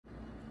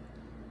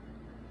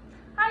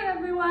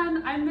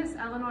everyone, I'm Miss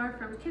Eleanor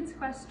from Kids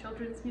Quest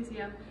Children's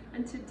Museum,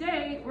 and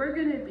today we're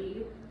going to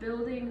be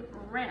building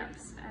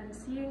ramps and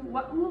seeing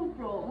what will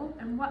roll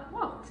and what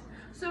won't.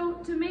 So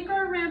to make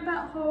our ramp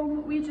at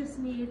home, we just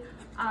need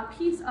a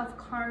piece of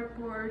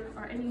cardboard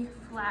or any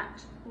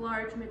flat,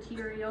 large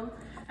material,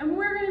 and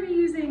we're going to be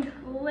using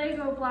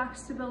Lego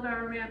blocks to build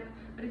our ramp,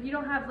 but if you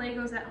don't have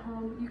Legos at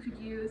home, you could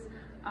use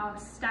a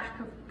stack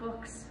of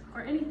books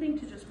or anything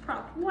to just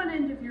prop one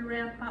end of your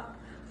ramp up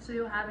so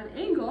you'll have an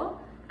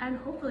angle, and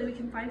hopefully we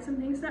can find some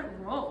things that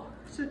roll.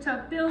 So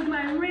to build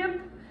my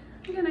ramp,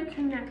 I'm gonna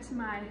connect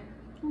my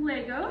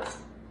Legos,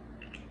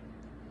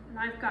 and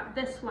I've got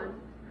this one.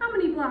 How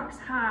many blocks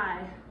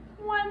high?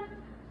 1,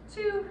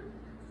 2,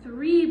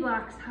 3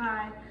 blocks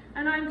high,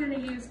 and I'm gonna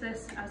use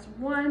this as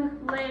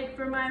one leg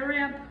for my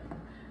ramp.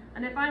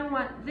 And if I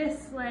want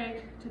this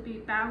leg to be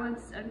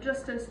balanced and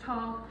just as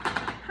tall,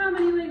 how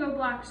many Lego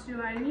blocks do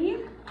I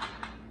need?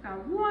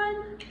 Got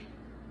 1,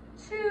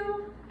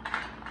 2,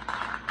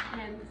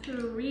 and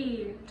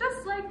 3,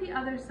 just like the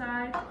other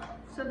side,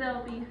 so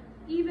they'll be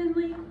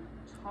evenly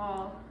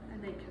tall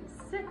and they can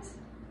sit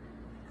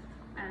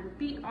and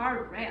be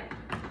our ramp.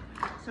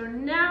 So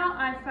now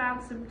I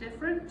found some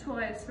different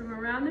toys from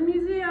around the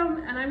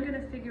museum, and I'm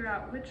gonna figure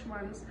out which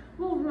ones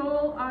will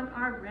roll on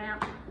our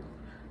ramp.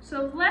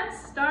 So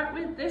let's start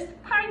with this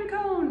pine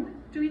cone.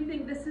 Do we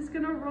think this is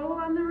gonna roll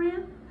on the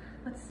ramp?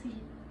 Let's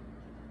see.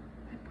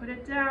 I put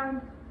it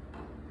down.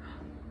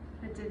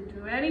 It didn't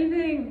do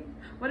anything.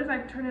 What if I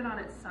turn it on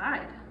its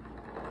side?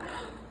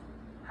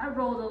 I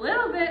rolled a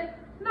little bit,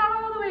 not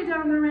all the way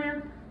down the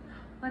ramp.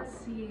 Let's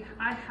see,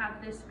 I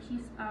have this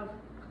piece of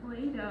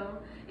Play-Doh.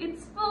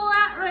 It's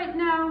flat right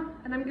now,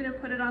 and I'm gonna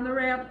put it on the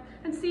ramp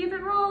and see if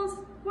it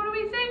rolls. What do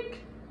we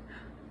think?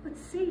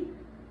 Let's see.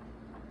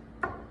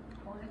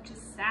 Oh, it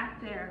just sat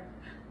there.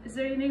 Is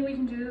there anything we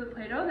can do to the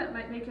Play-Doh that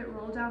might make it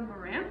roll down the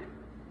ramp?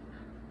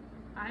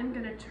 I'm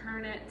gonna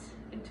turn it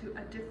into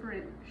a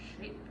different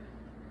shape.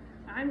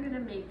 I'm gonna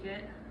make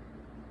it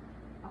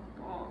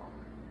a ball.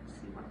 Let's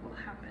see what will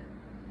happen.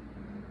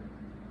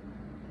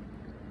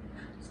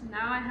 So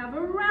now I have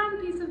a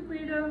round piece of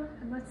Play-Doh,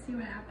 and let's see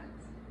what happens.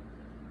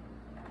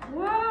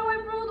 Whoa,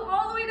 it rolled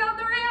all the way down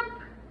the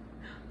ramp.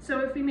 So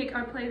if we make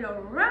our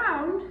Play-Doh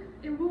round,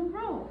 it will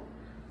roll.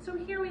 So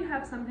here we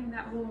have something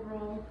that will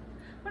roll.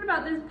 What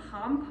about this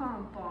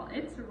pom-pom ball?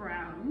 It's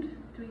round.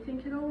 Do we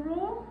think it'll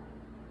roll?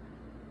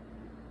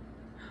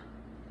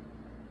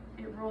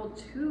 It rolled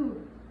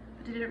too.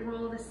 But did it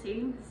roll the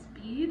same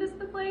speed as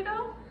the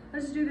Play-Doh?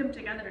 Let's do them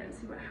together and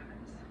see what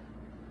happens.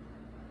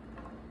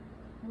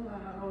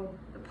 Whoa,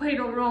 the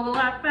Play-Doh rolled a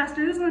lot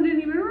faster. This one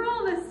didn't even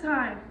roll this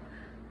time.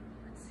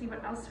 Let's see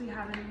what else we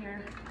have in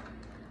here.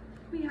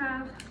 We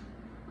have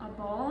a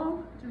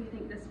ball. Do we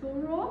think this will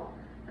roll?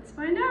 Let's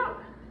find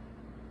out.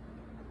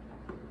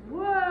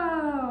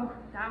 Whoa,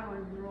 that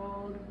one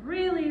rolled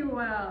really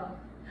well.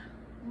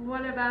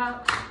 What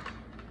about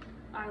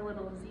our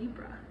little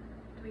zebra?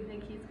 Do we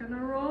think he's gonna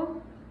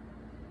roll?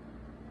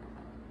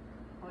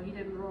 Oh, he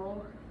didn't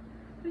roll,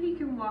 but he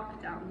can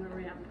walk down the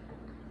ramp.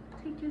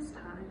 Take his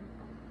time.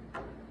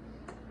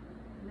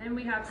 And then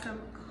we have some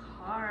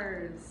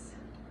cars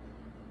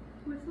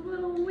with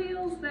little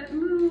wheels that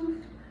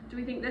move. Do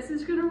we think this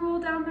is gonna roll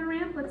down the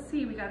ramp? Let's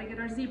see, we gotta get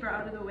our zebra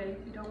out of the way.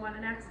 We don't want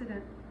an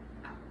accident.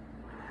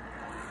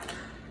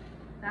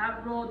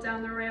 That rolled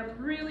down the ramp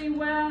really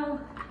well.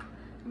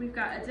 And we've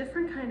got a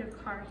different kind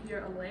of car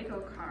here, a Lego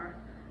car.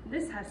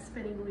 This has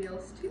spinning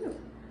wheels too.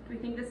 Do we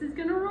think this is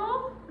gonna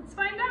roll? Let's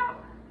find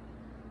out.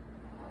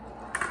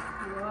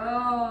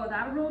 Whoa,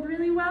 that rolled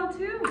really well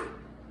too.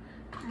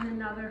 And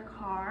another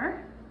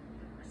car.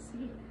 Let's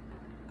see.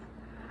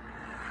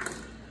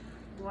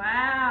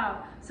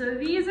 Wow, so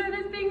these are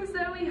the things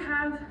that we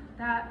have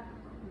that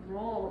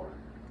roll.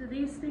 Do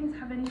these things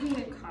have anything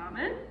in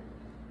common?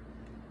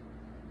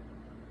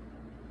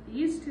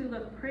 These two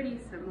look pretty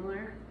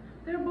similar.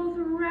 They're both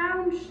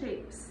round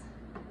shapes.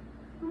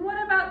 And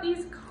what about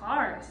these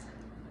cars?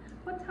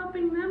 What's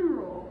helping them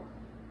roll?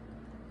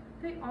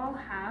 They all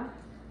have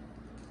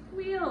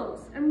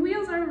wheels, and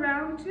wheels are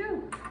round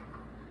too.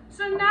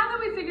 So now that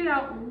we figured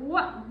out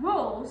what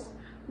rolls,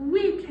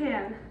 we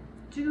can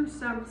do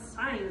some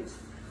science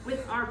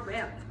with our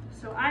ramp.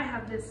 So I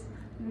have this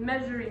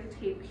measuring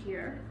tape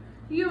here.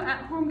 You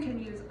at home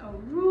can use a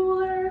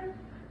ruler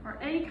or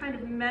any kind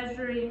of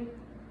measuring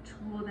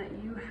tool that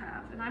you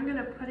have. And I'm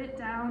gonna put it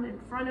down in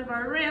front of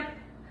our ramp,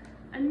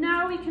 and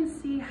now we can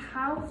see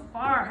how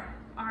far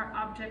our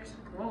objects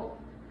roll.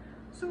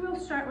 So we'll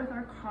start with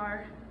our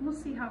car, and we'll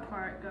see how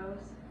far it goes.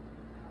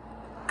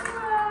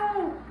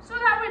 Whoa, so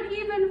that went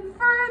even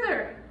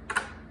further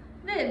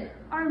than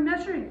our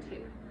measuring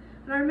tape.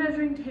 And our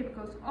measuring tape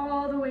goes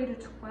all the way to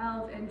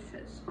 12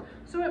 inches.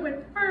 So it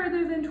went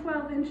further than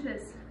 12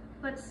 inches.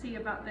 Let's see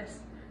about this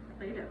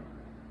Play-Doh.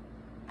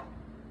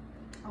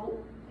 Oh,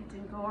 it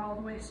didn't go all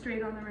the way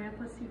straight on the ramp.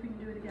 Let's see if we can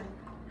do it again.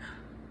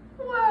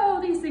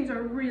 Whoa, these things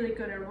are really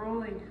good at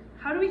rolling.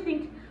 How do we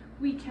think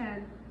we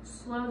can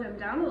slow them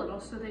down a little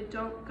so they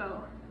don't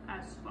go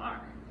as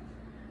far?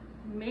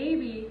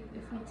 Maybe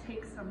if we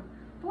take some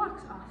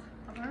blocks off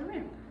of our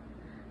ramp.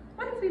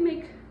 What if we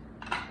make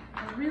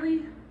a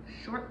really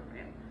short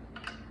ramp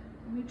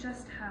and we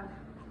just have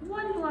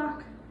one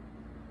block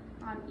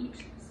on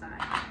each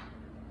side?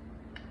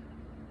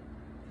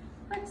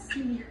 Let's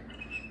see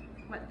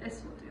what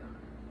this will do.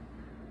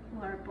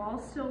 Will our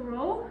ball still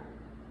roll?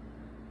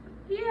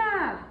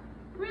 Yeah,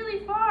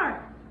 really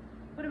far.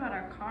 What about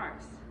our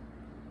cars?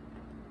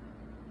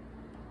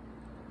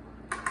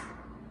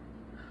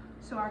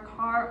 So our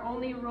car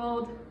only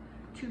rolled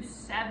to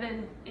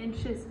 7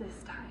 inches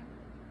this time.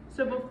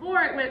 So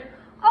before it went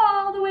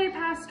all the way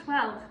past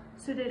 12.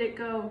 So did it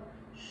go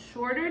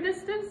shorter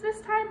distance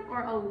this time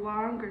or a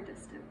longer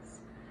distance?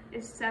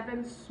 Is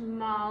 7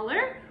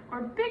 smaller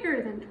or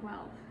bigger than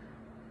 12?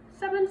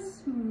 7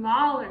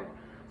 smaller.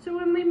 So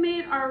when we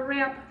made our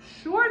ramp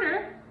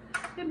shorter,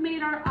 it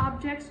made our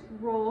objects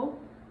roll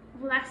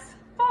less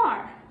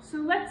far. So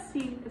let's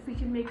see if we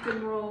can make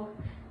them roll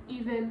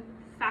even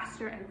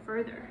faster and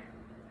further.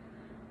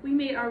 We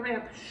made our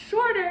ramp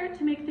shorter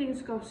to make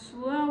things go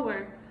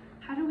slower.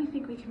 How do we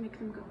think we can make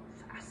them go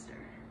faster?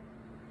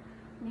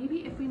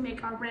 Maybe if we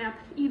make our ramp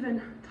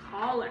even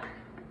taller.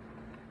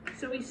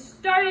 So we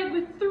started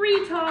with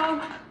 3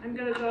 tall. I'm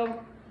gonna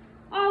go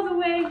all the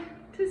way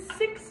to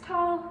 6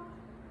 tall.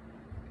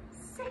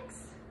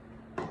 6.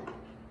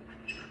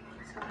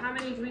 So how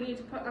many do we need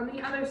to put on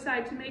the other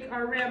side to make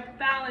our ramp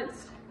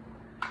balanced?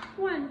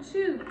 1,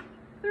 2,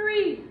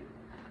 3,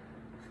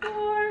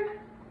 4,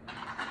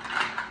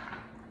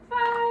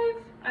 5.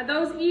 Are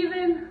those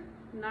even?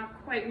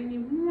 Not quite. We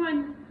need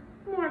 1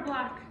 more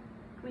block.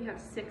 We have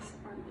 6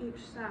 on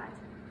each side.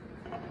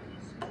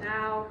 So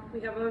now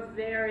we have a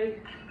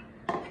very,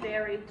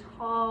 very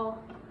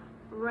tall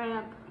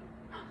ramp.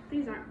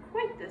 These aren't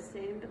quite the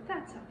same, but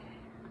that's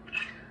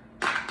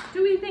okay.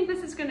 Do we think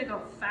this is going to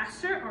go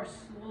faster or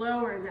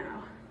slower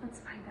now? Let's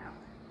find out.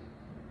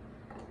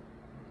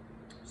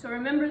 So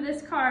remember,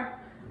 this car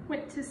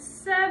went to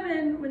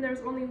 7 when there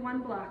was only 1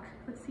 block.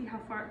 Let's see how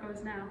far it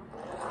goes now.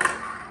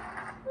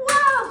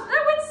 Wow,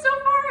 that went so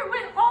far, it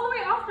went all the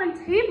way off my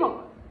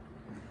table.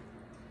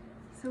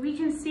 So we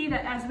can see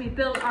that as we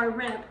build our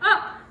ramp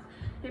up,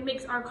 it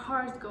makes our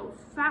cars go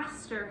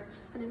faster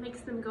and it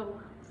makes them go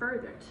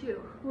further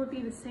too. Will it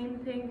be the same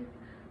thing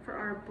for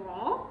our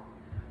ball?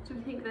 Do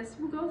we think this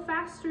will go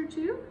faster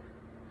too?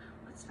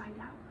 Let's find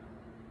out.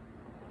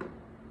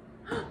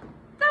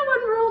 That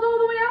one rolled all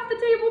the way off the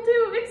table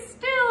too. It's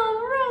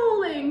still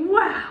rolling.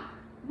 Wow.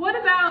 What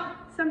about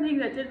something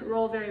that didn't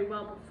roll very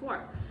well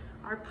before?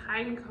 Our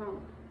pine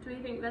cone. Do we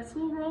think this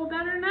will roll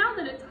better now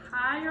that it's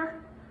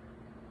higher?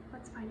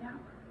 Let's find out.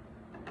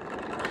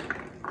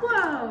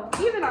 Whoa,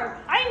 even our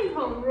pine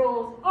cone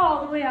rolls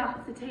all the way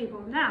off the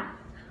table now.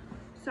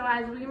 So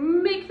as we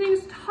make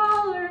things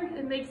taller,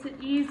 it makes it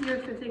easier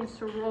for things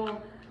to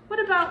roll. What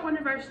about one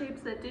of our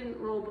shapes that didn't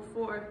roll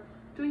before?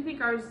 Do we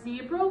think our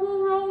zebra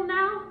will roll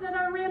now that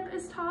our ramp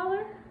is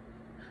taller?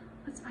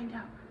 Let's find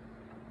out.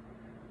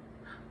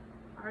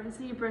 Our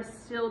zebra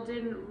still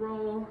didn't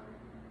roll.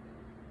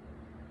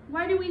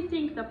 Why do we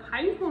think the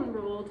pine cone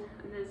rolled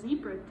and the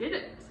zebra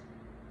didn't?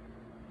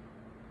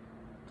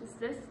 Does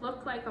this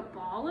look like a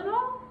ball at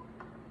all?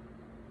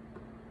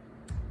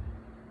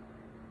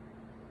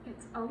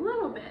 It's a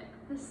little bit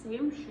the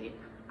same shape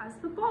as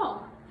the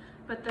ball,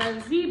 but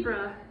the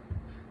zebra,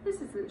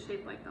 this isn't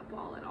shaped like the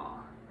ball at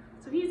all.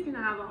 So he's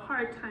gonna have a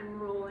hard time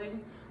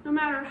rolling no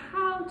matter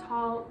how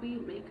tall we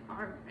make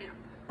our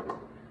ramp.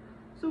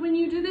 So when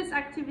you do this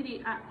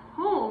activity at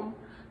home,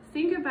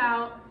 think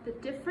about the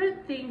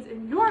different things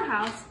in your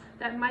house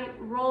that might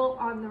roll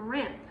on the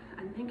ramp,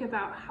 and think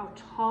about how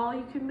tall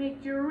you can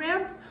make your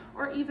ramp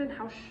or even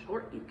how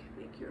short you can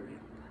make your ramp.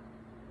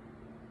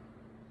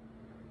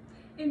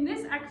 In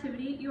this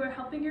activity, you are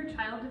helping your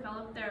child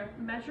develop their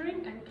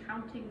measuring and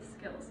counting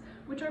skills,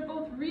 which are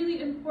both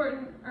really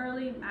important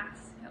early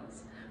math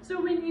skills.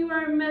 So when you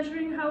are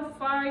measuring how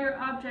far your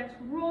object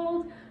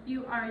rolled,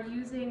 you are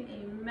using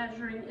a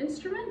measuring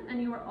instrument,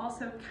 and you are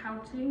also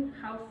counting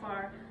how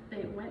far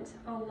they went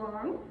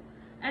along.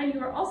 And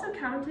you are also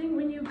counting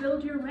when you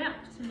build your ramp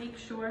to make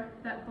sure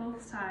that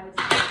both sides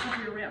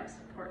of your ramp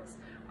supports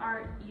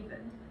are even.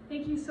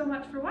 Thank you so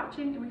much for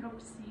watching, and we hope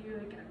to see you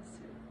again soon.